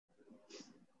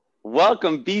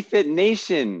Welcome, BFit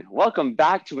Nation. Welcome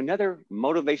back to another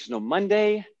Motivational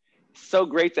Monday. So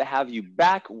great to have you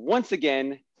back once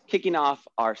again, kicking off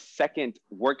our second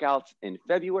workout in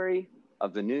February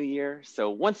of the new year. So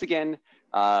once again,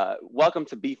 welcome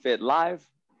to BFit Live.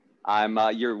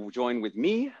 You're joined with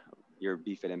me, your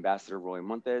BFit ambassador, Roy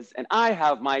Montez, and I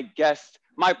have my guest,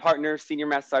 my partner, Senior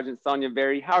Master Sergeant Sonja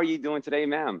Berry. How are you doing today,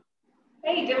 ma'am?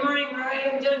 Hey, good morning,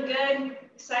 Roy. I'm doing good.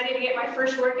 Excited to get my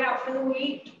first workout for the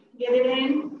week. Get it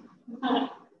in.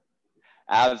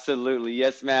 Absolutely.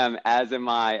 Yes, ma'am. As am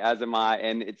I. As am I.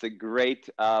 And it's a great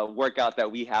workout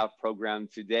that we have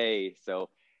programmed today. So,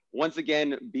 once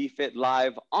again, Be Fit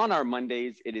Live on our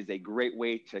Mondays. It is a great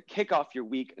way to kick off your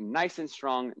week nice and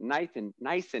strong, nice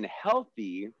and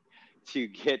healthy to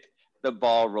get the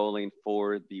ball rolling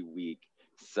for the week.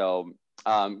 So,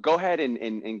 go ahead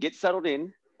and get settled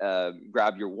in.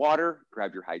 Grab your water,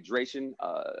 grab your hydration.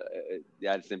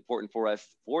 That's important for us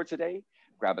for today.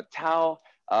 Grab a towel.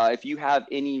 If you have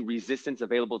any resistance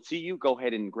available to you, go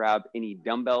ahead and grab any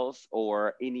dumbbells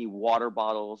or any water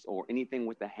bottles or anything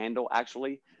with a handle,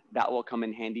 actually. That will come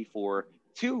in handy for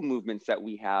two movements that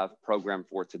we have programmed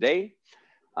for today.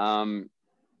 Um,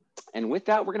 and with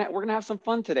that, we're gonna have some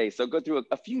fun today. So go through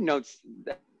a few notes.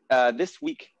 This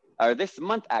week or this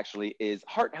month actually is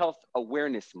Heart Health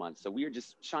Awareness Month. So we are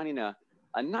just shining a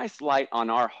nice light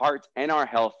on our heart and our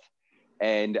health,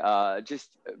 and just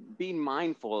being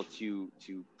mindful to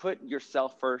put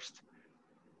yourself first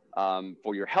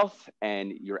for your health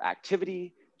and your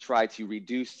activity. Try to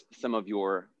reduce some of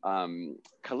your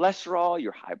cholesterol,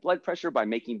 your high blood pressure by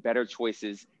making better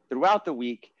choices throughout the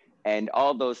week, and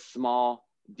all those small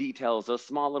details, those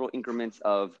small little increments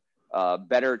of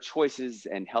better choices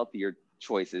and healthier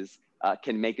choices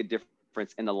can make a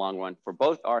difference in the long run for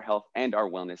both our health and our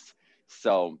wellness.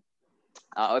 So,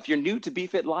 if you're new to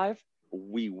BeFit Live,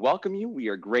 we welcome you. We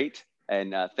are great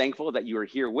and thankful that you are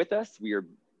here with us. We are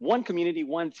one community,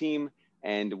 one team,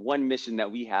 and one mission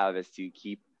that we have is to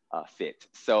keep fit.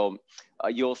 So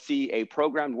you'll see a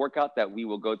programmed workout that we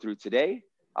will go through today.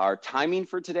 Our timing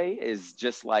for today is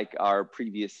just like our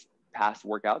previous past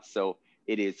workouts. So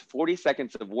it is 40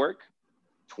 seconds of work,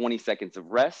 20 seconds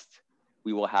of rest.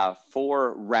 We will have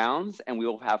 4 rounds, and we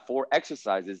will have 4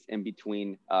 exercises in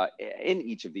between in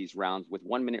each of these rounds with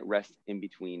 1 minute rest in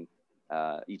between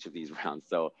each of these rounds.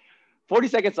 So 40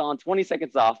 seconds on, 20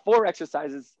 seconds off, 4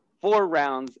 exercises, 4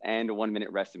 rounds, and a 1 minute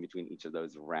rest in between each of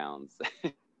those rounds.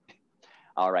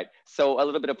 All right, so a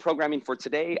little bit of programming for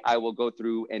today. I will go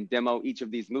through and demo each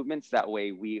of these movements. That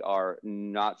way we are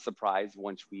not surprised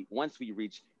once we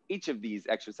reach each of these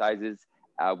exercises.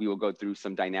 We will go through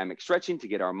some dynamic stretching to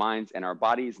get our minds and our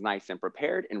bodies nice and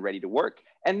prepared and ready to work.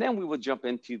 And then we will jump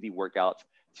into the workout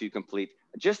to complete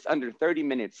just under 30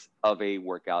 minutes of a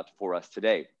workout for us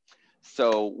today.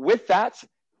 So with that,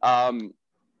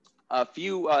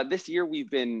 this year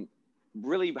we've been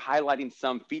really highlighting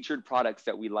some featured products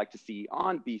that we like to see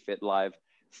on BeFit Live.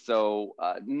 So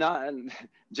not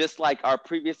just like our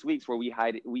previous weeks where we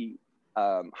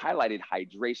highlighted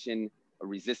hydration,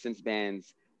 resistance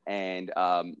bands, and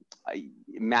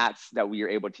mats that we are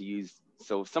able to use.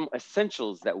 So some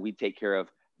essentials that we take care of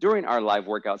during our live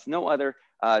workouts. No other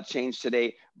change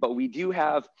today, but we do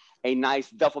have a nice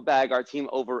duffel bag. Our team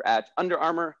over at Under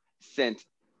Armour sent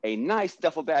a nice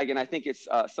duffel bag, and I think it's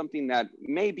something that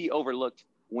may be overlooked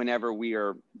whenever we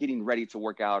are getting ready to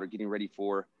work out or getting ready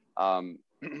for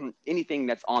anything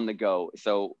that's on the go.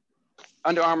 So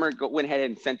Under Armour went ahead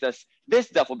and sent us this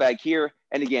duffel bag here,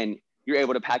 and again, you're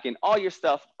able to pack in all your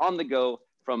stuff on the go,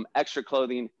 from extra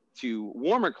clothing to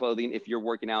warmer clothing if you're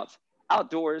working out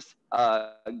outdoors.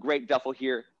 Great duffel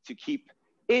here to keep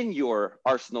in your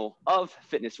arsenal of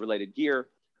fitness related gear.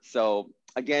 So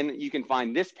again, you can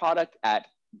find this product at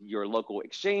your local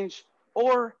exchange,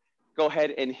 or go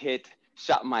ahead and hit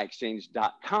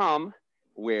shopmyexchange.com,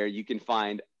 where you can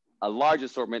find a large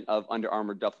assortment of Under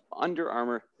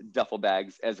Armour duffel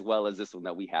bags, as well as this one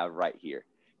that we have right here.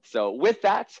 So with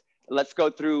that, let's go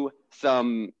through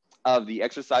some of the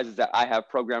exercises that I have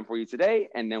programmed for you today,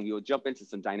 and then we will jump into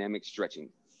some dynamic stretching.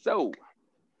 So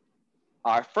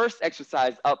our first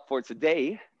exercise up for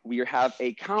today, we have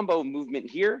a combo movement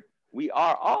here. We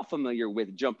are all familiar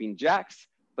with jumping jacks,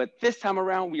 but this time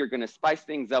around, we are going to spice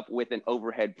things up with an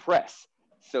overhead press.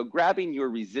 So grabbing your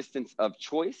resistance of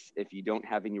choice. If you don't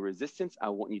have any resistance, I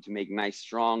want you to make nice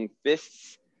strong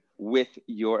fists with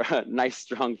your nice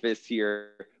strong fists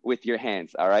here with your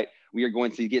hands. All right. We are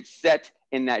going to get set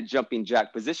in that jumping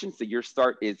jack position. So your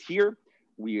start is here.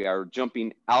 We are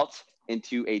jumping out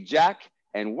into a jack.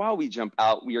 And while we jump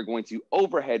out, we are going to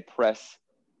overhead press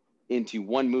into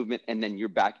one movement, and then you're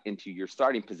back into your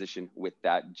starting position with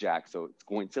that jack. So it's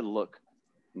going to look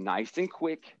nice and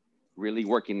quick, really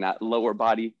working that lower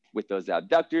body with those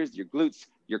abductors, your glutes,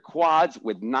 your quads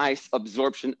with nice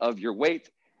absorption of your weight,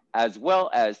 as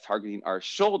well as targeting our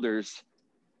shoulders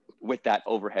with that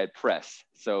overhead press.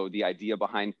 So the idea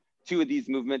behind two of these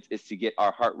movements is to get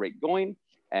our heart rate going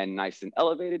and nice and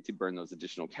elevated to burn those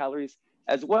additional calories,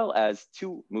 as well as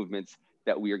two movements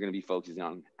that we are going to be focusing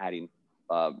on adding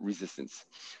resistance.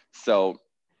 So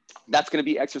that's going to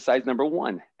be exercise number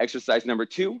one. Exercise number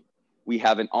two, we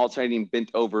have an alternating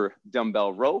bent over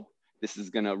dumbbell row. This is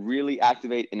going to really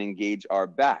activate and engage our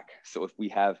back. So if we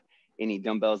have any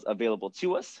dumbbells available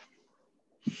to us,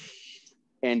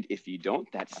 and if you don't,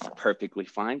 that's perfectly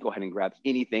fine. Go ahead and grab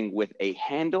anything with a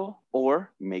handle or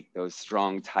make those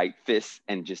strong, tight fists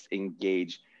and just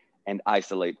engage and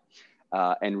isolate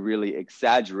and really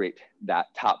exaggerate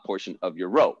that top portion of your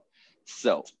row.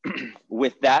 So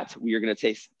with that, we are going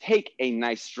to take a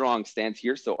nice strong stance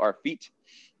here. So our feet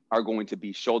are going to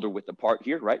be shoulder width apart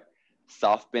here, right?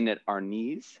 Soft bend at our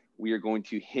knees. We are going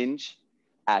to hinge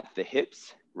at the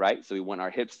hips, right? So we want our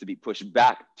hips to be pushed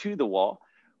back to the wall.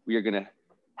 We are going to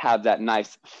have that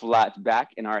nice flat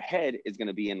back, and our head is going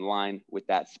to be in line with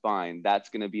that spine. That's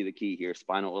going to be the key here,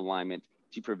 spinal alignment,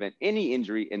 to prevent any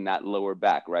injury in that lower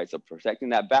back, right? So protecting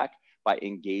that back by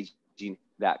engaging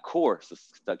that core, so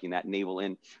sucking that navel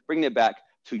in, bringing it back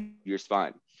to your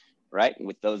spine, right? And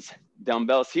with those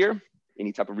dumbbells here,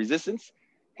 any type of resistance,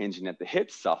 hinging at the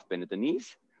hips, soft bend at the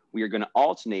knees, we are going to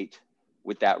alternate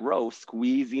with that row,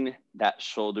 squeezing that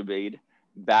shoulder blade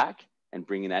back and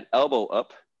bringing that elbow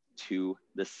up to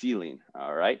the ceiling,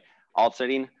 all right?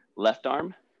 Alternating left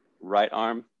arm, right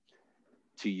arm,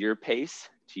 to your pace,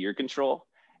 to your control.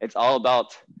 It's all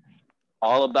about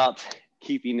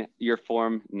keeping your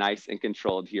form nice and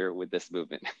controlled here with this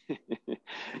movement.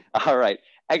 All right,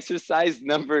 exercise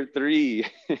number three.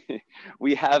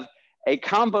 We have a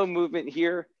combo movement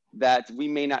here that we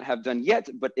may not have done yet,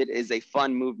 but it is a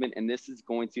fun movement, and this is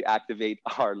going to activate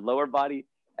our lower body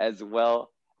as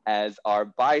well as our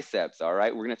biceps, all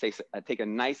right? We're gonna take a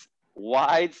nice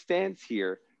wide stance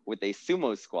here with a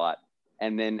sumo squat,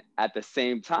 and then at the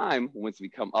same time, once we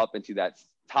come up into that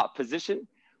top position,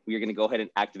 we are gonna go ahead and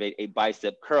activate a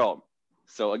bicep curl.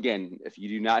 So again, if you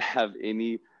do not have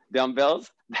any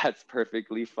dumbbells, that's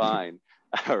perfectly fine,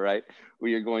 all right?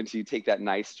 We are going to take that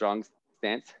nice strong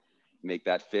stance, make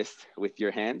that fist with your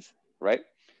hands, right?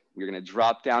 We're gonna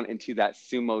drop down into that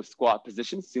sumo squat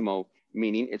position. Sumo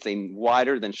meaning it's a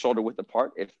wider than shoulder width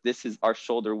apart. If this is our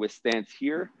shoulder width stance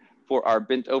here for our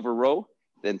bent over row,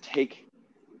 then take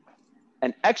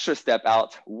an extra step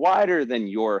out wider than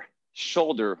your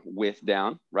shoulder width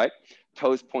down, right?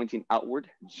 Toes pointing outward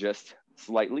just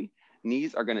slightly.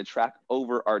 Knees are gonna track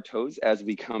over our toes as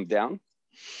we come down.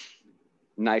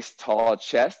 Nice tall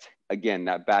chest. Again,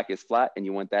 that back is flat and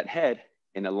you want that head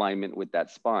in alignment with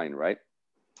that spine, right?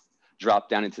 Drop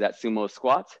down into that sumo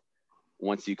squat.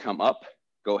 Once you come up,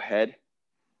 go ahead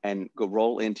and go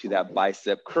roll into that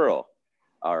bicep curl,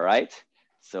 all right?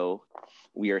 So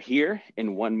we are here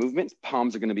in one movement.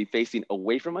 Palms are gonna be facing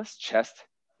away from us. Chest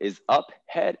is up,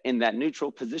 head in that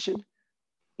neutral position,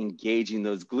 engaging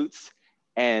those glutes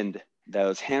and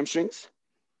those hamstrings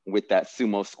with that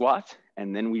sumo squat.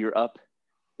 And then we are up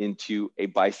into a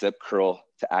bicep curl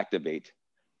to activate.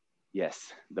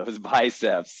 Yes, those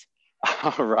biceps.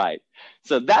 All right,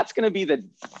 so that's gonna be the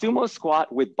sumo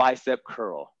squat with bicep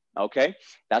curl, okay?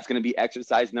 That's gonna be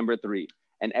exercise number three.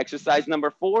 And exercise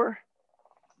number four,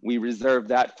 we reserve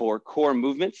that for core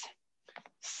movements.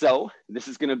 So this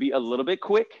is gonna be a little bit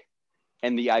quick,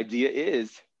 and the idea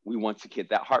is we want to get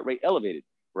that heart rate elevated,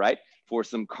 right? For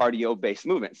some cardio-based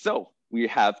movement. So we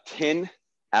have 10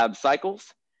 ab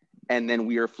cycles, and then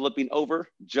we are flipping over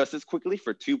just as quickly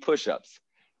for 2 push-ups.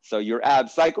 So your ab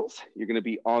cycles, you're gonna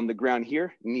be on the ground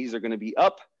here. Knees are gonna be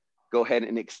up. Go ahead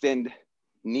and extend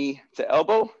knee to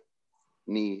elbow,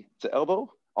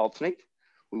 alternate.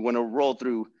 We wanna roll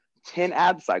through 10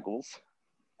 ab cycles.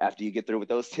 After you get through with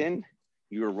those 10,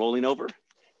 you're rolling over,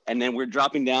 and then we're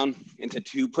dropping down into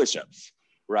 2 push-ups,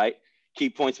 right? Key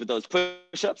points with those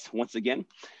push-ups, once again,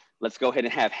 let's go ahead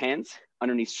and have hands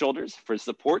underneath shoulders for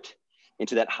support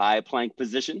into that high plank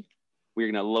position. We're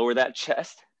gonna lower that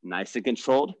chest, nice and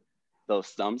controlled. Those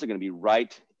thumbs are gonna be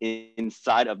right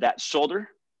inside of that shoulder,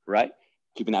 right?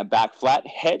 Keeping that back flat,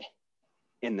 head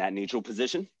in that neutral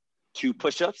position. 2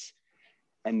 push-ups.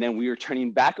 And then we are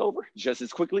turning back over just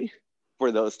as quickly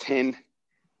for those 10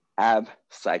 ab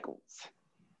cycles.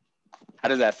 How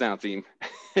does that sound, team?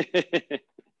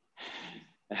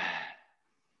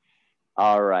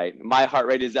 All right, my heart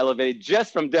rate is elevated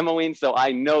just from demoing, so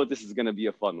I know this is gonna be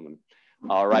a fun one.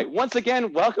 All right, once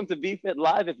again, welcome to BFit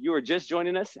Live. If you are just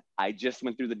joining us, I just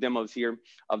went through the demos here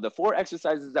of the 4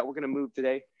 exercises that we're gonna move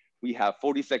today. We have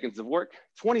 40 seconds of work,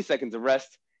 20 seconds of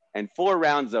rest, and 4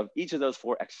 rounds of each of those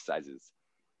 4 exercises.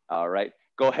 All right,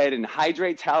 go ahead and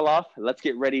hydrate, towel off. Let's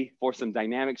get ready for some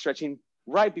dynamic stretching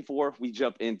right before we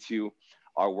jump into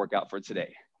our workout for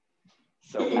today.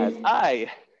 So as I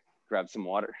grab some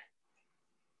water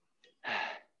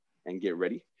and get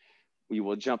ready, we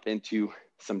will jump into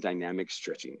some dynamic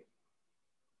stretching.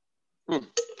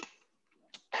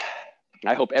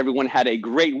 I hope everyone had a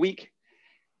great week,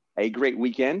 a great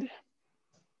weekend.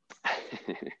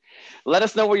 Let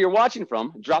us know where you're watching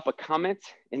from. Drop a comment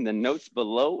in the notes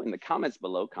below, in the comments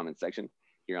below, comment section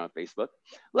here on Facebook.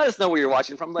 Let us know where you're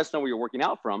watching from. Let us know where you're working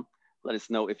out from. Let us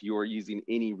know if you are using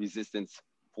any resistance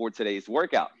for today's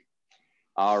workout.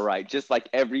 All right, just like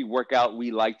every workout,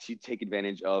 we like to take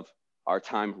advantage of our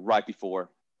time right before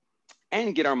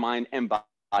and get our mind and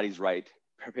bodies right,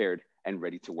 prepared and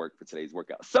ready to work for today's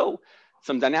workout. So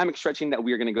some dynamic stretching that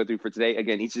we are gonna go through for today.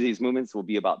 Again, each of these movements will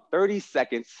be about 30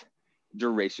 seconds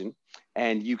duration,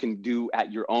 and you can do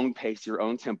at your own pace, your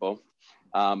own tempo,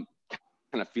 kind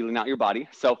of feeling out your body.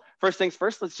 So first things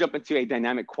first, let's jump into a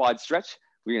dynamic quad stretch.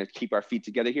 We're gonna keep our feet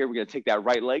together here. We're gonna take that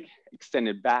right leg, extend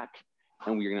it back,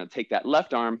 and we're gonna take that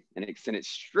left arm and extend it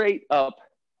straight up.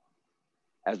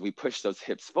 As we push those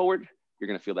hips forward, you're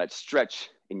gonna feel that stretch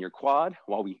in your quad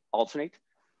while we alternate.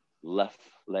 Left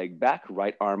leg back,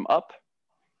 right arm up,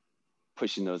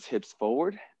 pushing those hips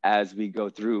forward as we go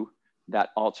through that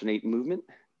alternate movement.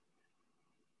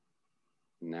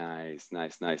 Nice,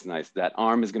 nice, nice, nice. That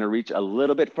arm is gonna reach a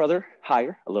little bit further,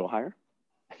 higher, a little higher.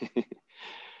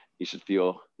 You should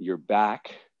feel your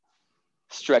back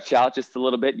stretch out just a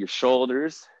little bit, your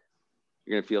shoulders.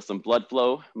 You're gonna feel some blood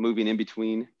flow moving in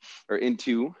between or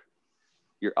into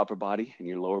your upper body and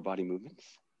your lower body movements.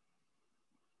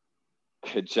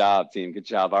 Good job, team, good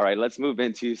job. All right, let's move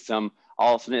into some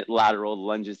alternate lateral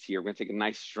lunges here. We're gonna take a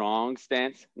nice strong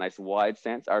stance, nice wide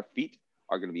stance. Our feet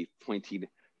are gonna be pointed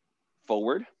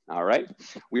forward, all right?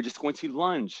 We're just going to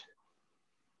lunge.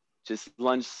 Just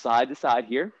lunge side to side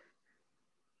here,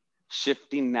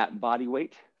 shifting that body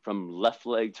weight from left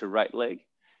leg to right leg.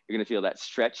 You're gonna feel that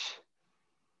stretch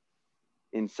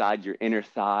inside your inner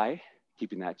thigh,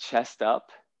 keeping that chest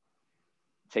up,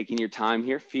 taking your time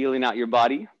here, feeling out your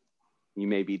body. You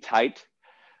may be tight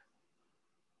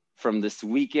from this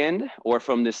weekend or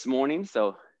from this morning,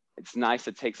 so it's nice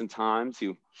to take some time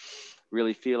to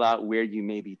really feel out where you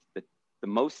may be the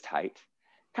most tight,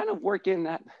 kind of work in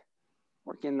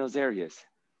those areas.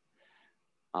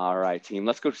 All right, team,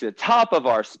 let's go to the top of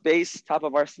our space.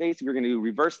 We're gonna do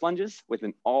reverse lunges with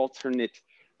an alternate,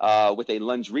 with a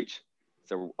lunge reach.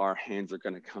 So our hands are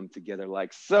gonna come together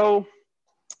like so,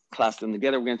 clasp them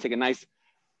together. We're gonna take a nice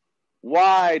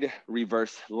wide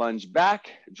reverse lunge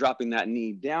back, dropping that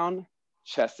knee down,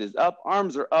 chest is up,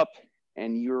 arms are up,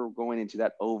 and you're going into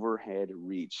that overhead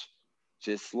reach.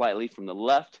 Just slightly from the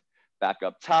left, back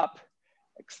up top,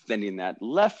 extending that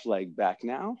left leg back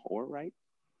now, or right,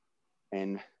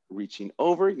 and reaching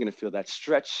over. You're gonna feel that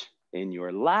stretch in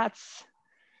your lats.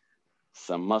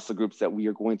 Some muscle groups that we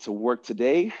are going to work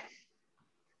today.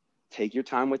 Take your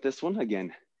time with this one.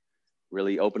 Again,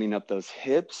 really opening up those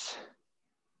hips,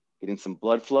 getting some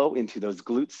blood flow into those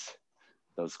glutes,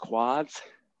 those quads,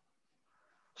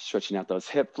 stretching out those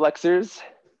hip flexors.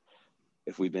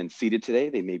 If we've been seated today,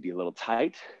 they may be a little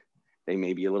tight. They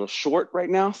may be a little short right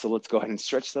now. So let's go ahead and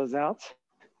stretch those out.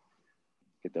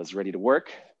 Get those ready to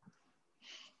work.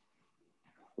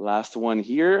 Last one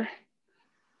here.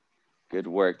 Good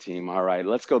work, team. All right,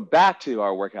 let's go back to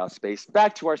our workout space,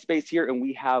 back to our space here, and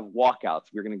we have walkouts.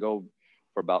 We're gonna go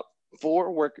for about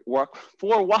four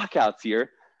walkouts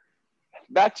here.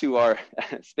 Back to our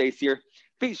space here.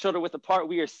 Feet shoulder width apart.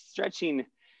 We are stretching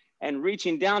and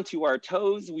reaching down to our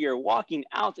toes. We are walking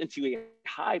out into a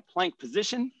high plank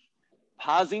position,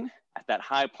 pausing at that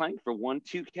high plank for 1,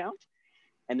 2 count,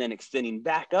 and then extending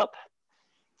back up,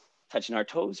 touching our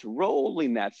toes,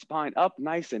 rolling that spine up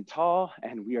nice and tall,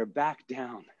 and we are back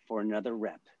down for another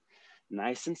rep.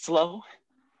 Nice and slow.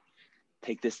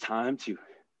 Take this time to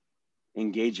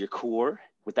engage your core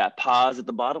with that pause at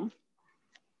the bottom.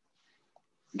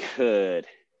 Good.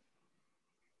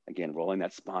 Again, rolling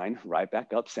that spine right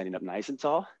back up, standing up nice and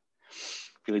tall.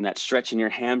 Feeling that stretch in your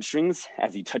hamstrings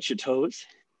as you touch your toes.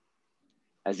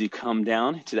 As you come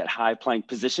down to that high plank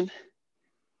position,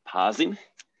 pausing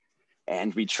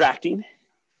and retracting.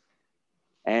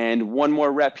 And one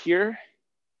more rep here.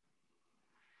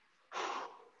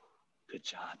 Good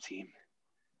job, team.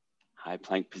 High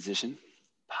plank position,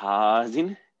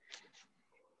 pausing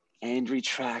and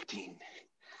retracting.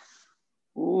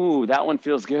 Ooh, that one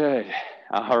feels good.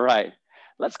 All right,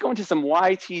 let's go into some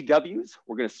YTWs.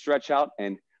 We're gonna stretch out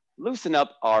and loosen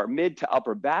up our mid to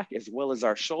upper back as well as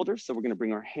our shoulders. So we're gonna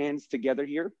bring our hands together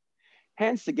here.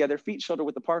 Hands together, feet shoulder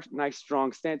width apart, nice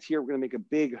strong stance here. We're gonna make a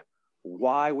big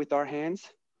Y with our hands.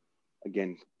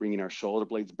 Again, bringing our shoulder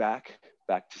blades back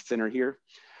to center here.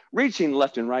 Reaching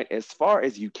left and right as far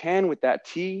as you can with that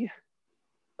T.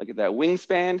 Look at that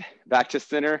wingspan, back to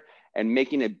center, and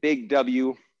making a big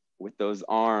W with those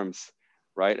arms,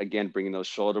 right? Again, bringing those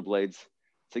shoulder blades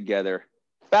together.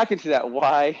 Back into that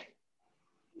Y.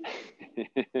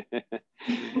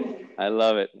 I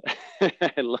love it.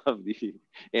 I love the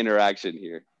interaction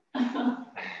here.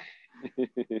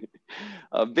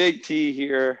 A big T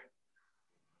here.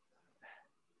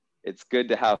 It's good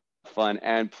to have fun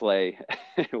and play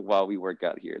while we work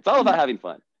out here. It's all about having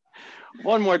fun.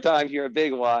 One more time here, a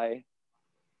big Y.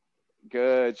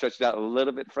 Good, stretch it out a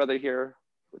little bit further here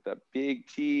with a big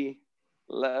T,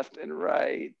 left and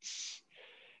right.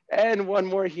 And one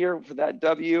more here for that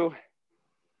W.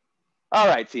 All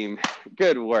right, team,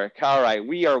 good work. All right,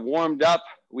 we are warmed up,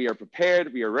 we are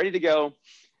prepared, we are ready to go.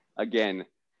 Again,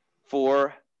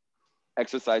 4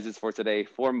 exercises for today,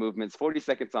 4 movements, 40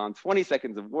 seconds on, 20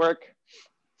 seconds of work.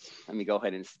 Let me go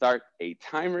ahead and start a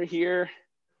timer here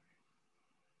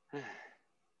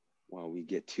while we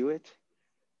get to it.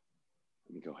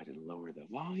 Let me go ahead and lower the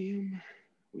volume.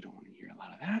 We don't want to hear a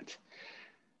lot of that.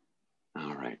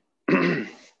 All right.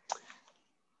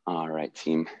 All right,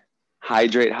 team.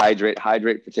 Hydrate, hydrate,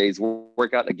 hydrate for today's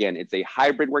workout. Again, it's a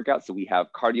hybrid workout. So we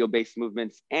have cardio-based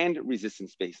movements and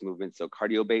resistance-based movements. So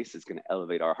cardio-based is going to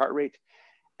elevate our heart rate.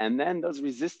 And then those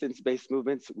resistance-based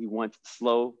movements, we want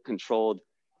slow, controlled,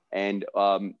 and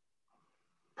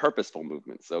purposeful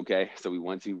movements, okay? So we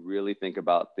want to really think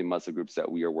about the muscle groups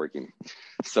that we are working.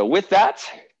 So with that,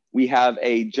 we have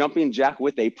a jumping jack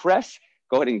with a press.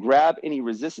 Go ahead and grab any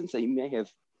resistance that you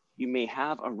may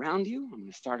have around you. I'm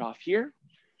gonna start off here.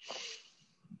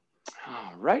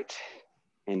 All right,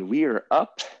 and we are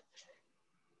up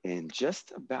in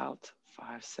just about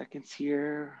 5 seconds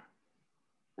here.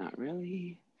 Not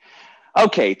really.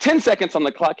 Okay, 10 seconds on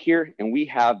the clock here, and we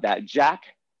have that jack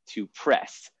to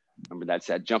press. Remember, that's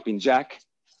that jumping jack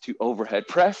to overhead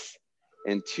press.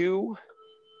 And 2,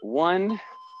 1,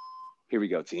 here we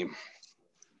go, team.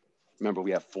 Remember,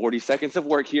 we have 40 seconds of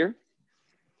work here.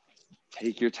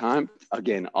 Take your time.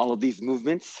 Again, all of these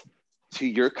movements to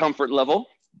your comfort level,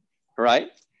 right?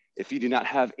 If you do not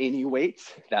have any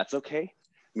weights, that's okay.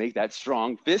 Make that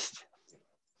strong fist.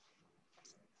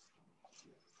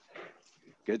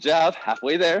 Good job,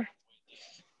 halfway there.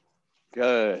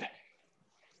 Good.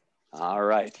 All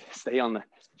right,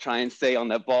 try and stay on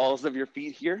the balls of your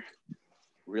feet here.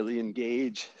 Really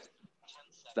engage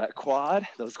that quad,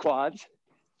 those quads.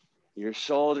 Your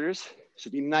shoulders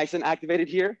should be nice and activated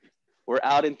here. We're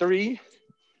out in 3,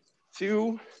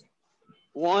 2,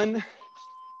 1,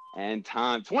 and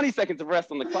time. 20 seconds of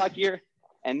rest on the clock here.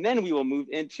 And then we will move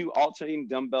into alternating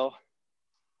dumbbell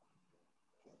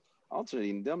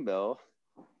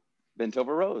bent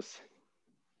over rows.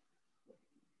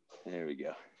 There we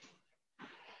go.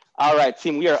 All right,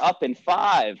 team, we are up in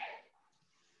 5,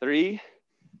 3,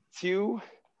 2,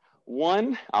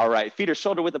 1. All right, feet are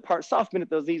shoulder width apart, soft bend at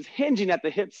those knees, hinging at the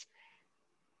hips,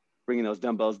 bringing those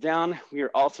dumbbells down. We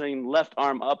are alternating left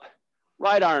arm up,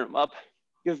 right arm up.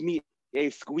 Give me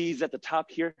a squeeze at the top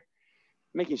here,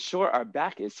 making sure our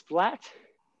back is flat,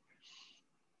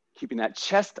 keeping that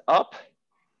chest up.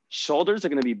 Shoulders are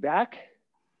gonna be back.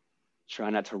 Try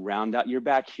not to round out your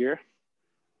back here.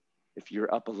 If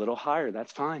you're up a little higher,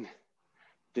 that's fine.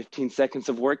 15 seconds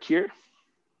of work here.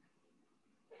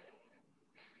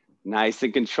 Nice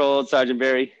and controlled, Sergeant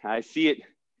Berry. I see it.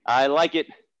 I like it.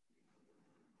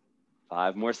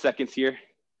 5 more seconds here.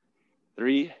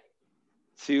 3,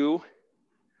 2,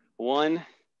 1.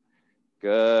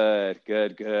 Good,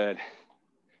 good, good.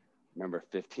 Remember,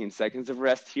 15 seconds of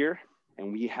rest here.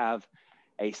 And we have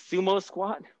a sumo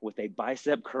squat with a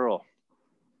bicep curl.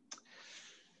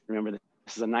 Remember,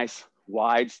 this is a nice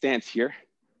wide stance here.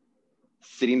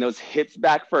 Sitting those hips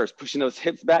back first, pushing those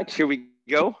hips back. Here we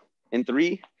go. In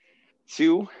 3,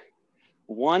 2,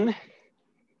 1.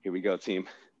 Here we go, team.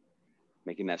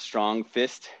 Making that strong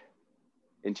fist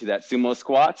into that sumo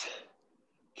squat.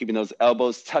 Keeping those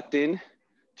elbows tucked in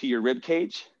to your rib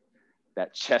cage.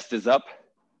 That chest is up,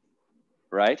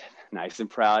 right? Nice and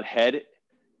proud. Head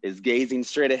is gazing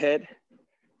straight ahead.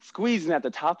 Squeezing at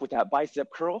the top with that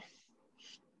bicep curl.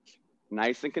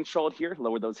 Nice and controlled here.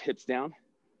 Lower those hips down.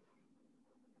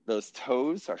 Those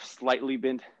toes are slightly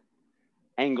bent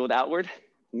angled outward.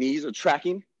 Knees are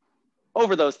tracking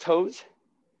over those toes.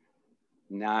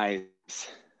 Nice.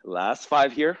 Last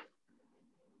 5 here.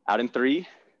 Out in 3,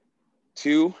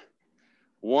 2,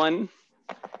 1,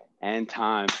 and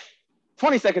time.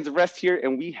 20 seconds of rest here,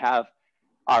 and we have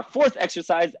our 4th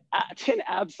exercise, 10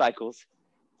 ab cycles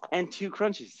and 2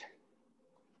 crunches.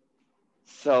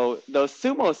 So those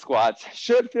sumo squats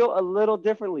should feel a little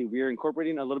differently. We are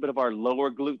incorporating a little bit of our lower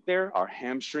glute there, our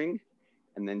hamstring,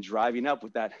 and then driving up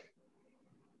with that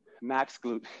max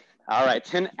glute. All right,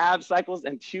 10 ab cycles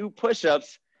and 2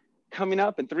 push-ups coming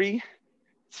up in 3,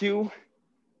 2,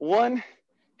 1.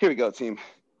 Here we go, team.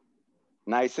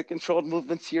 Nice and controlled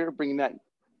movements here, bringing that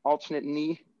alternate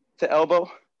knee to elbow.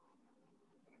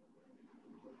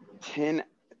 10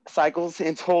 cycles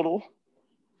in total.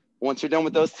 Once you're done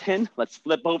with those 10, let's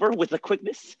flip over with a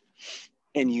quickness.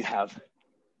 And you have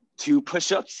 2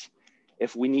 push-ups.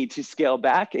 If we need to scale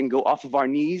back and go off of our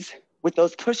knees with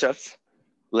those push-ups,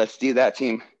 let's do that,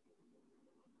 team.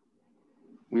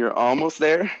 We are almost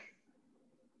there.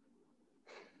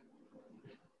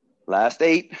 Last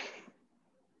 8,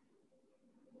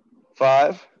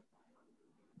 5,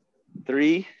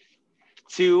 3,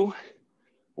 2,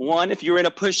 1. If you're in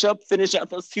a push-up, finish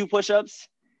out those 2 push-ups.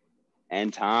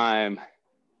 And time.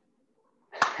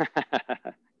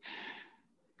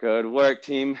 Good work,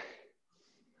 team.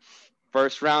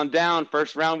 First round down.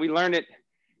 First round, we learned it.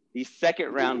 The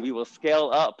second round, we will scale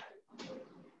up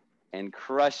and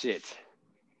crush it.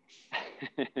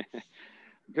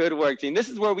 Good work, team. This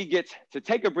is where we get to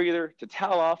take a breather, to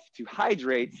towel off, to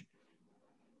hydrate,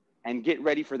 and get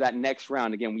ready for that next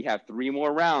round. Again, we have 3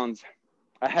 more rounds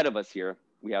ahead of us here.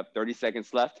 We have 30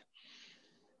 seconds left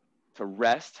to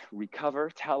rest, recover,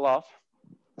 towel off.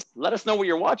 Let us know where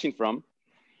you're watching from.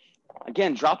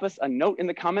 Again, drop us a note in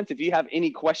the comments if you have any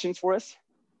questions for us.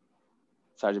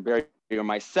 Sonja Berry or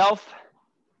myself,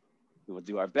 we will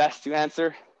do our best to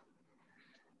answer.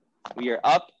 We are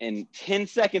up in 10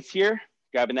 seconds here,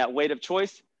 grabbing that weight of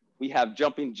choice. We have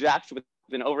jumping jacks with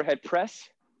an overhead press.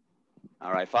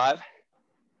 All right, 5,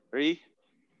 3,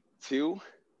 2,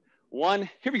 1.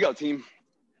 Here we go, team.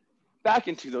 Back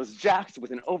into those jacks with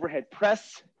an overhead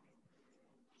press.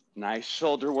 Nice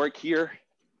shoulder work here.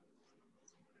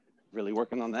 Really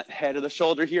working on that head of the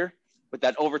shoulder here with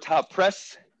that over top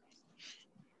press.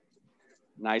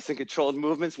 Nice and controlled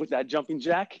movements with that jumping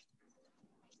jack.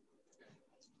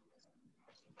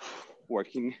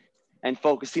 Working and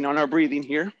focusing on our breathing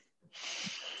here.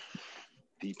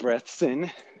 Deep breaths in.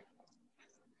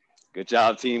 Good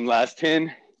job, team. Last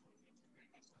 10.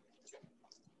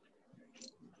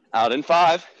 Out in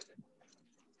 5,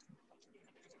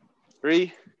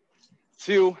 3,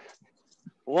 2,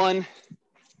 1,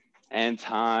 and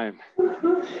time.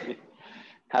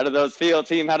 How do those feel,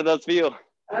 team? How do those feel?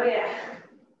 Oh, yeah.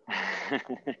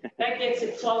 That gets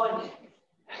it flowing.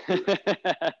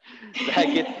 That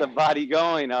gets the body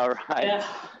going. All right. Yeah.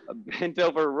 A bent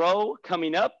over row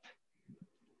coming up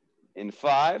in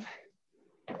 5,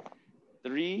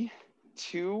 3,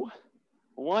 2,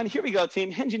 1. Here we go,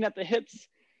 team. Hinging at the hips.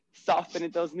 Soft bend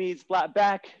at those knees, flat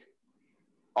back.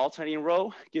 Alternating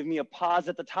row. Give me a pause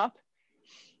at the top.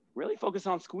 Really focus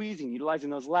on squeezing, utilizing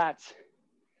those lats.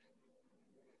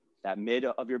 That mid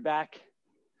of your back.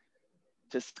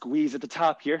 Just squeeze at the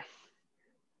top here.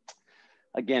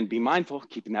 Again, be mindful,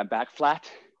 keeping that back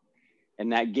flat.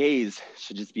 And that gaze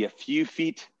should just be a few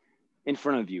feet in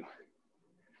front of you.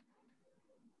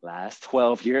 Last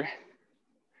 12 here.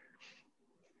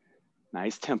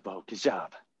 Nice tempo, good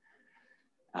job.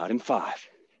 Out in 5,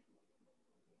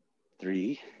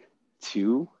 3,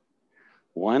 2,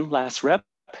 1. Last rep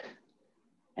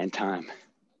and time.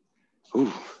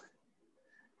 Ooh.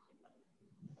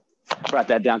 Brought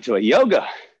that down to a yoga.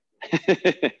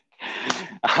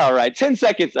 All right, 10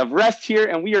 seconds of rest here,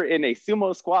 and we are in a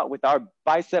sumo squat with our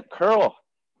bicep curl.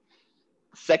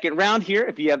 Second round here,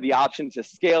 if you have the option to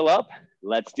scale up,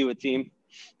 let's do it, team.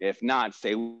 If not,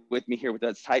 stay with me here with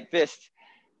that tight fist.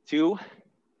 2,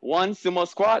 1, sumo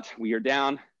squat. We are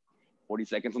down. 40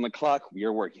 seconds on the clock. We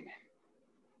are working.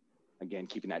 Again,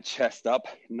 keeping that chest up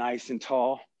nice and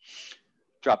tall.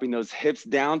 Dropping those hips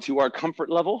down to our comfort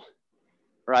level,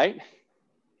 right?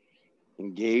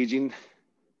 Engaging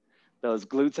those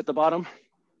glutes at the bottom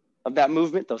of that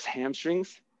movement, those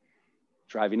hamstrings.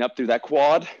 Driving up through that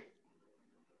quads.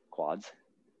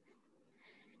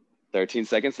 13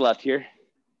 seconds left here.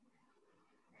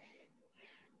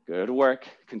 Good work.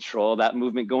 Control that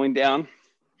movement going down.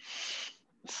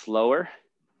 Slower,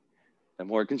 the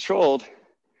more controlled,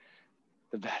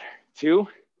 the better. 2,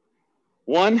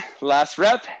 1, last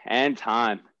rep and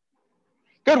time.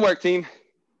 Good work, team.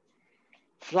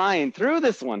 Flying through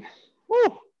this one.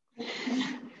 Woo.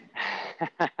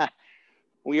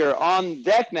 We are on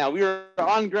deck now. We are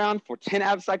on ground for 10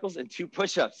 ab cycles and 2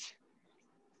 push-ups.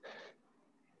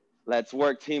 Let's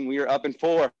work, team. We are up in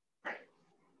 4,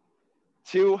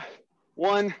 2,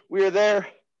 1. We are there.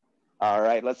 All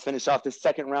right, let's finish off this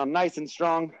second round nice and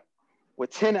strong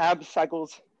with 10 ab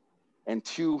cycles and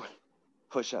 2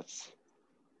 push-ups.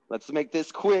 Let's make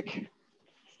this quick.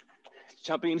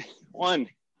 Jumping 1,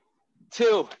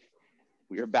 2.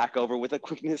 We are back over with a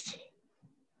quickness.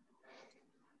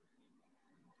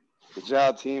 Good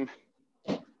job, team.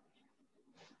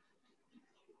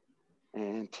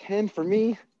 And 10 for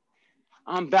me.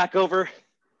 I'm back over.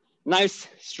 Nice,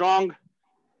 strong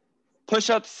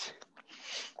push-ups,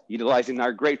 utilizing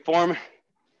our great form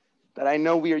that I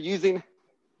know we are using.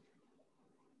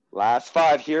 Last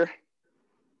 5 here.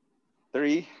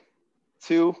 3,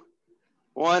 2,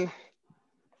 1,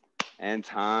 and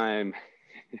time.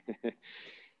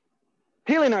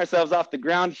 Peeling ourselves off the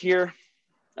ground here.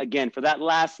 Again, for that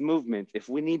last movement, if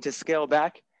we need to scale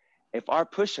back, if our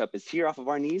push-up is here off of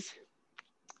our knees,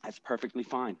 that's perfectly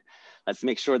fine. Let's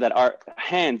make sure that our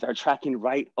hands are tracking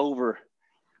right over,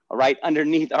 right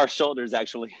underneath our shoulders,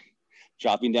 actually.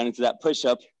 Dropping down into that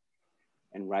push-up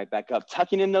and right back up.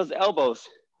 Tucking in those elbows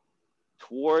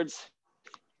towards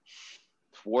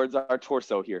our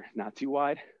torso here. Not too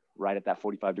wide, right at that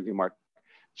 45-degree mark.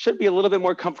 Should be a little bit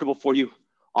more comfortable for you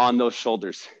on those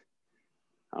shoulders.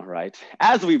 All right,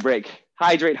 as we break,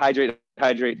 hydrate, hydrate,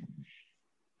 hydrate.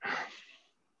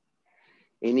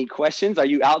 Any questions? Are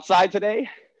you outside today?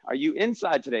 Are you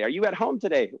inside today? Are you at home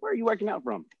today? Where are you working out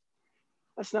from?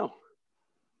 Let us know.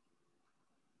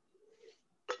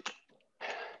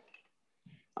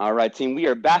 All right, team, we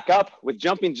are back up with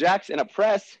jumping jacks and a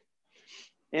press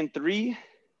in 3,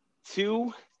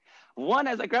 2, 1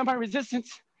 as I grab my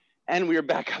resistance, and we are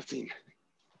back up, team.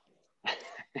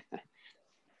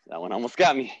 That one almost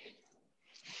got me.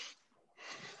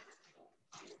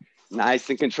 Nice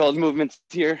and controlled movements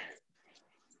here.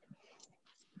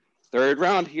 Third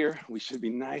round here, we should be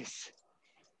nice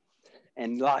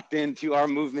and locked into our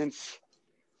movements.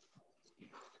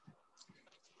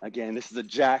 Again, this is a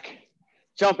jack,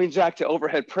 jumping jack to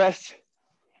overhead press.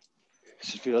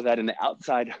 You should feel that in the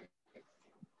outside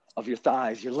of your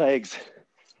thighs, your legs,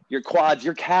 your quads,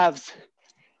 your calves,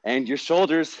 and your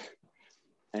shoulders,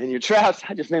 and your traps.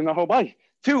 I just named my whole body.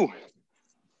 2,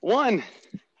 1,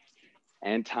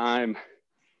 and time.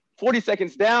 40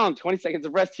 seconds down, 20 seconds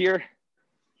of rest here.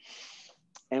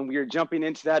 And we are jumping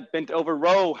into that bent over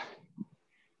row,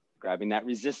 grabbing that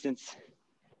resistance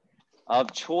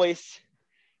of choice.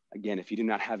 Again, if you do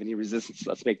not have any resistance,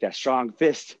 let's make that strong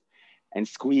fist and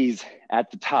squeeze at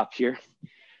the top here.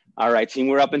 All right, team,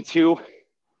 we're up in 2,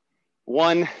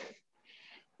 1.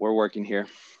 We're working here.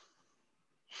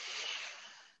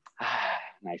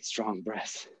 Nice, strong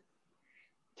breaths.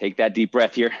 Take that deep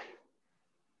breath here.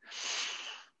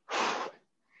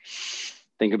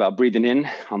 Think about breathing in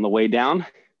on the way down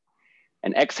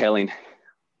and exhaling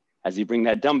as you bring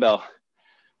that dumbbell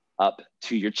up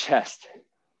to your chest.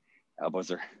 Elbows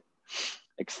are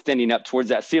extending up towards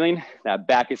that ceiling. That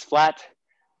back is flat.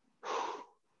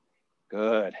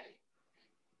 Good.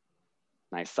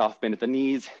 Nice soft bend at the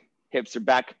knees. Hips are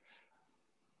back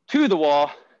to the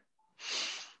wall.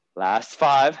 Last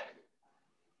 5,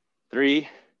 3,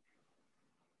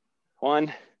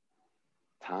 1,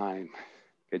 time.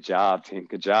 Good job, team,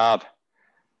 good job.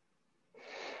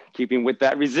 Keeping with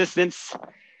that resistance.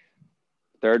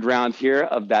 Third round here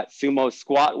of that sumo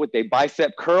squat with a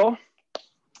bicep curl.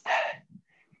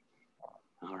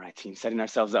 All right, team, setting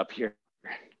ourselves up here.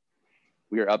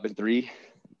 We are up in 3,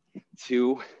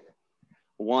 2,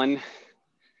 1.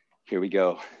 Here we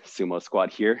go, sumo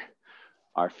squat here.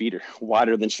 Our feet are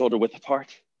wider than shoulder width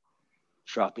apart.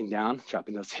 Dropping down,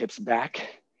 dropping those hips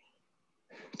back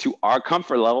to our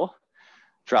comfort level.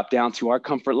 Drop down to our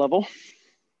comfort level.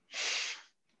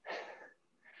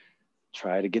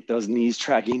 Try to get those knees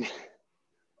tracking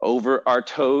over our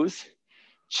toes.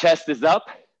 Chest is up,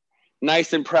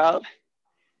 nice and proud.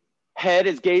 Head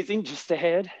is gazing just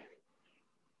ahead.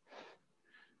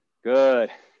 Good.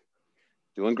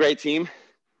 Doing great, team.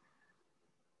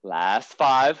 Last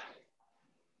 5.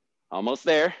 Almost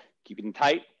there. Keeping it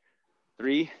tight.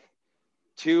 3,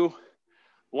 2,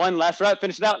 1. Last rep.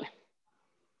 Finish it out.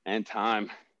 And time.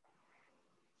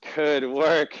 Good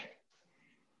work.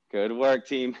 Good work,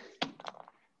 team.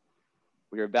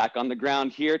 We are back on the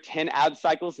ground here. 10 ab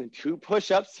cycles and 2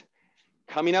 push-ups.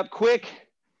 Coming up quick.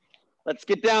 Let's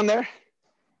get down there.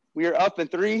 We are up in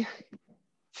 3,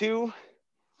 2,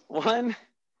 1.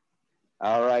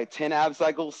 All right, 10 ab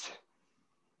cycles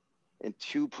and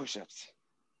 2 push-ups.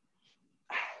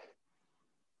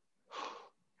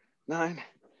 9,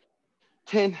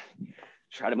 10.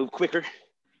 Try to move quicker.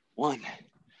 1,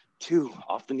 2,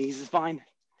 off the knees is fine.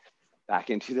 Back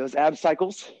into those ab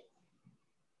cycles.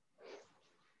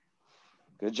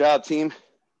 Good job, team.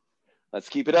 Let's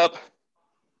keep it up.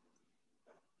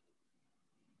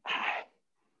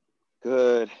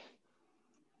 Good.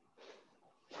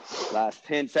 Last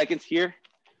 10 seconds here.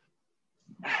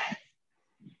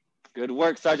 Good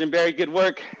work, Sergeant Berry, good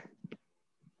work.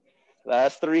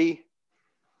 Last 3,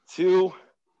 2,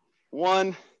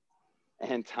 1,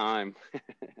 and time.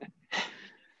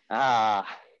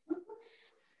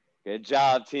 Good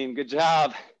job, team, good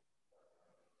job.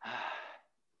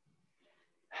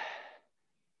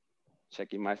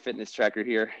 Checking my fitness tracker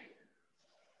here.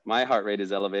 My heart rate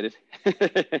is elevated.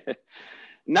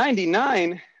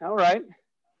 99, all right.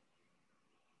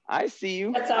 I see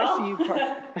you. That's all? I see you.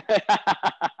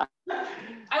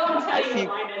 I won't tell you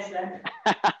what mine is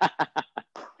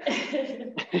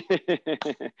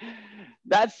then.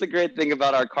 That's the great thing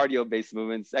about our cardio-based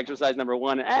movements. Exercise number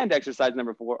 1 and exercise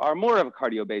number 4 are more of a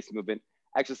cardio-based movement.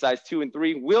 Exercise 2 and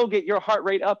 3 will get your heart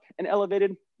rate up and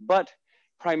elevated, but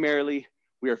primarily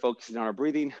we are focusing on our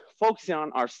breathing, focusing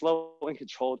on our slow and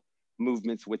controlled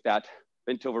movements with that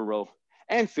bent over row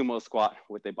and sumo squat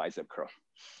with a bicep curl.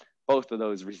 Both of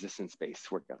those resistance-based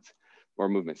workouts or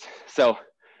movements. So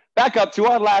back up to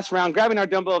our last round, grabbing our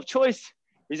dumbbell of choice,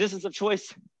 resistance of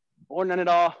choice, or none at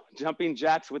all, jumping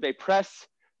jacks with a press.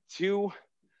 2,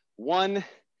 1.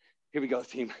 Here we go,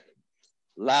 team.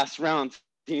 Last round,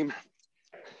 team.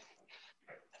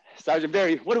 Sergeant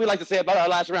Berry, what do we like to say about our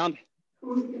last round?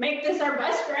 Make this our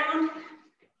best round.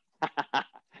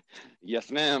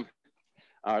 Yes, ma'am.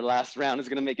 Our last round is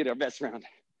gonna make it our best round.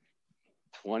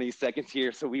 20 seconds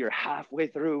here, so we are halfway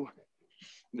through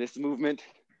this movement.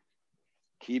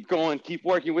 Keep going, keep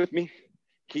working with me.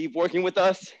 Keep working with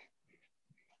us.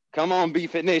 Come on,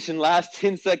 BFit Nation, last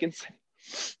 10 seconds.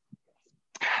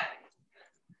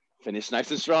 Finish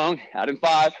nice and strong, out in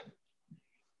 5,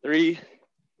 3,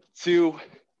 2,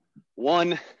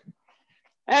 1,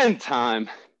 and time.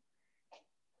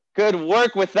 Good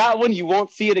work with that one. You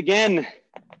won't see it again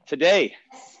today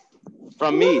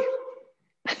from me.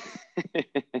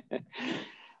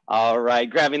 All right,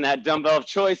 grabbing that dumbbell of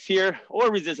choice here,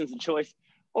 or resistance of choice,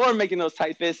 or making those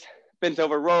tight fists, bent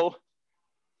over row,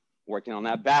 working on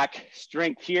that back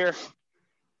strength here.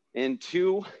 In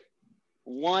 2,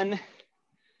 1.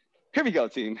 Here we go,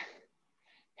 team.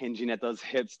 Hinging at those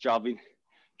hips, dropping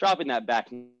that back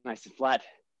nice and flat.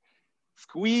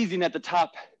 Squeezing at the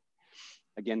top.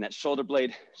 Again, that shoulder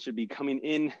blade should be coming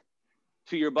in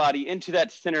to your body, into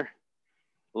that center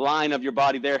line of your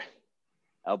body there.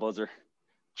 Elbows are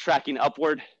tracking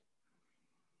upward.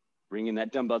 Bringing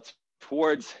that dumbbell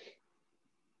towards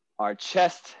our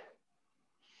chest.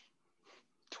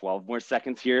 12 more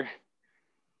seconds here.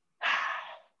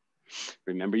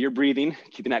 Remember your breathing,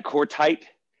 keeping that core tight.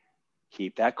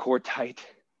 Keep that core tight.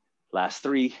 Last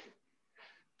 3,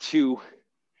 2,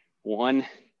 1,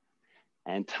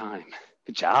 and time.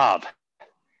 Good job.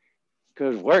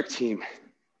 Good work, team.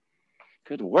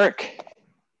 Good work.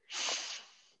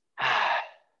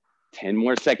 10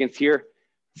 more seconds here.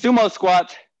 Sumo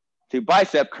squat to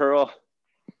bicep curl.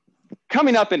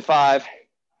 Coming up in 5.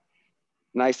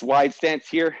 Nice wide stance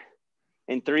here.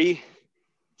 In 3,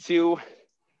 2,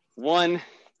 1.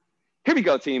 Here we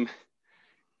go, team.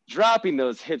 Dropping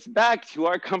those hips back to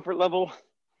our comfort level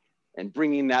and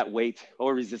bringing that weight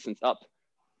or resistance up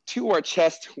to our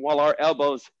chest while our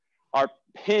elbows are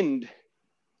pinned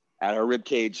at our rib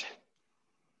cage.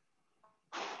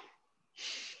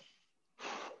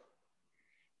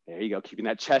 There you go, keeping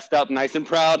that chest up nice and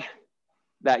proud.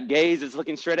 That gaze is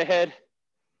looking straight ahead.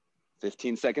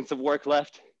 15 seconds of work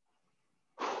left.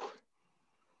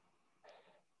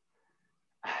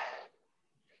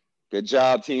 Good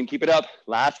job, team. Keep it up.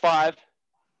 Last 5.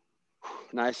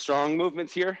 Nice, strong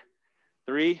movements here.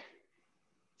 3,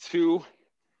 2,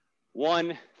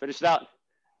 1. Finish it out.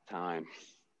 Time.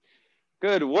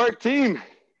 Good work, team.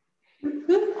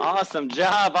 Awesome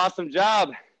job. Awesome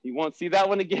job. You won't see that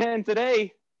one again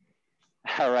today.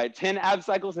 All right, 10 ab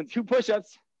cycles and 2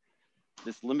 push-ups.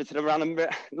 This limited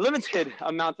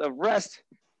amount of rest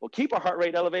will keep our heart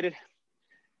rate elevated.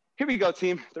 Here we go,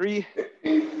 team. 3,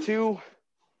 2,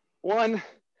 1.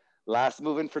 Last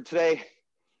movement for today.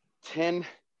 10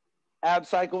 ab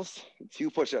cycles,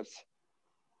 2 push-ups.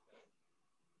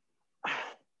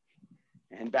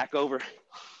 And back over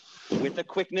with the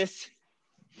quickness.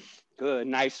 Good,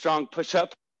 nice strong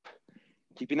push-up.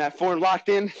 Keeping that form locked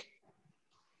in.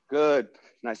 Good,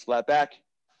 nice flat back.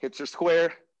 Hips are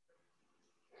square.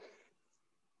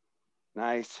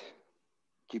 Nice.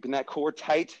 Keeping that core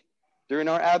tight. during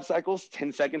our ab cycles.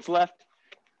 10 seconds left.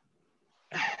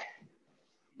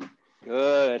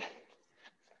 Good.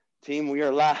 Team, we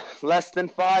are less than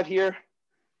 5 here.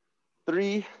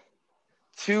 3,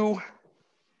 2,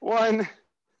 1,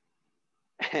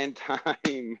 and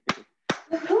time.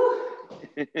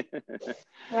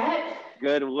 Right.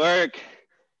 Good work.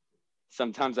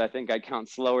 Sometimes I think I count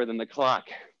slower than the clock.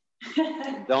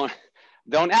 Don't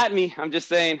at me. I'm just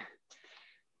saying.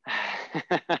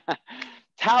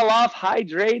 Towel off,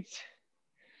 hydrate.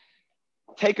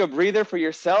 Take a breather for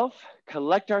yourself.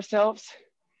 Collect ourselves.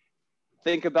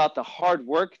 Think about the hard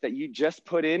work that you just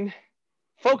put in.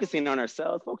 Focusing on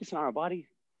ourselves, focusing on our body.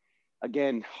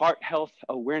 Again, Heart Health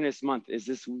Awareness Month is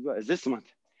this month,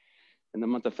 in the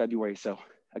month of February. So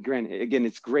again,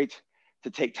 it's great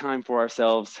to take time for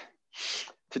ourselves,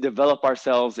 to develop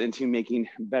ourselves into making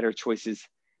better choices,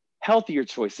 healthier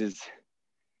choices,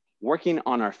 working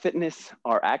on our fitness,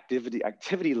 our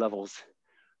activity levels,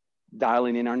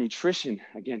 dialing in our nutrition,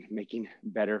 again, making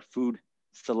better food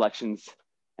selections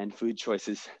and food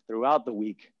choices throughout the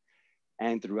week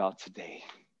and throughout today.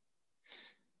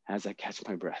 As I catch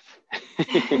my breath.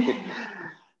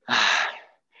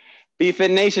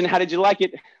 BFit Nation, how did you like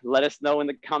it? Let us know in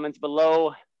the comments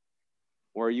below.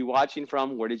 Where are you watching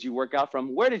from? Where did you work out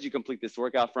from? Where did you complete this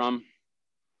workout from?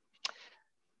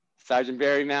 Sergeant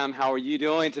Berry, ma'am, how are you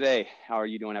doing today? How are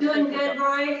you doing? Doing good,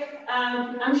 Roy.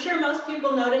 I'm sure most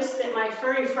people noticed that my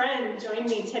furry friend joined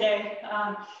me today.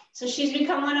 So she's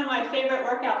become one of my favorite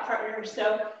workout partners.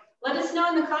 So let us know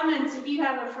in the comments if you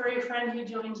have a furry friend who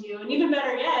joined you. And even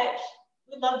better yet,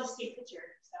 we'd love to see a picture.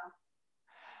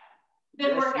 So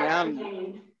good workout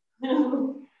companion.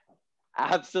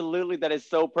 Absolutely, that is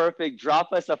so perfect.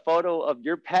 Drop us a photo of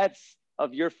your pets,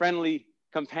 of your friendly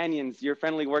companions, your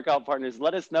friendly workout partners.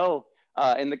 Let us know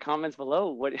in the comments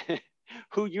below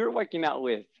who you're working out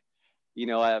with. You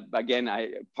know, again,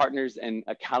 partners and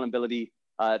accountability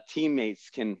teammates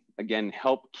can, again,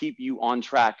 help keep you on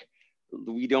track.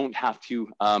 We don't have to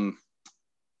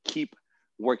keep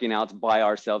working out by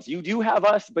ourselves. You do have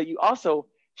us, but you also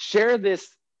share this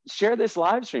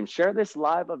live stream, share this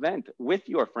live event with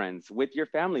your friends, with your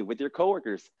family, with your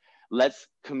coworkers. Let's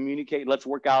communicate, let's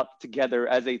work out together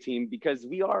as a team, because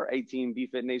we are a team,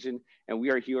 BFit Nation, and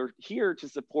we are here to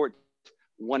support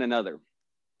one another.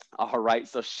 All right,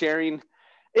 so sharing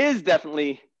is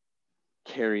definitely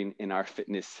caring in our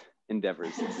fitness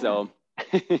endeavors. So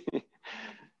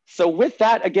so with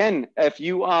that, again, if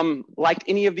you liked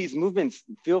any of these movements,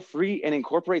 feel free and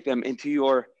incorporate them into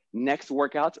your next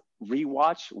workout.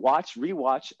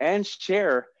 Rewatch, and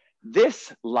share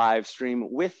this live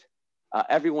stream with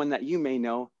everyone that you may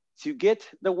know to get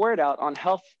the word out on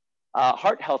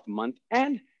Heart Health Month,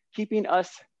 and keeping us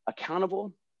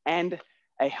accountable and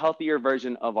a healthier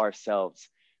version of ourselves.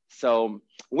 So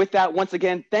with that, once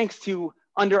again, thanks to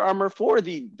Under Armour for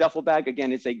the duffel bag.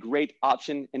 Again, it's a great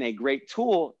option and a great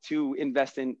tool to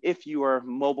invest in if you are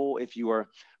mobile, if you are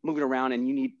moving around and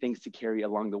you need things to carry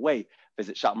along the way.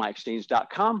 Visit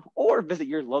shopmyexchange.com or visit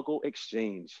your local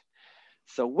exchange.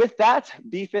 So with that,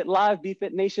 BFit Live,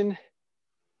 BFit Nation,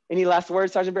 any last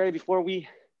words, Sergeant Berry, before we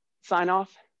sign off?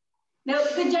 No,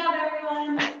 good job,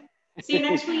 everyone. See you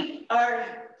next week, or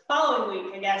following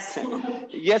week, I guess.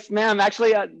 Yes, ma'am.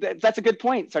 Actually, that's a good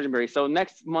point, Sergeant Berry. So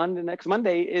next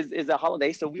Monday is a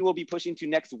holiday, so we will be pushing to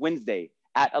next Wednesday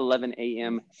at 11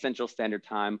 a.m. Central Standard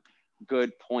Time.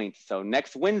 Good point. So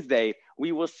next Wednesday,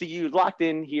 we will see you locked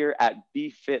in here at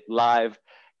BFit Live.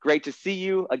 Great to see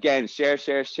you. Again, share.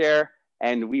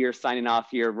 And we are signing off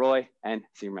here, Roy and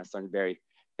Senior Master Sergeant Berry.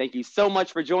 Thank you so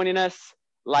much for joining us.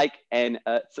 Like and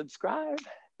subscribe.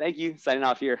 Thank you. Signing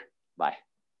off here. Bye.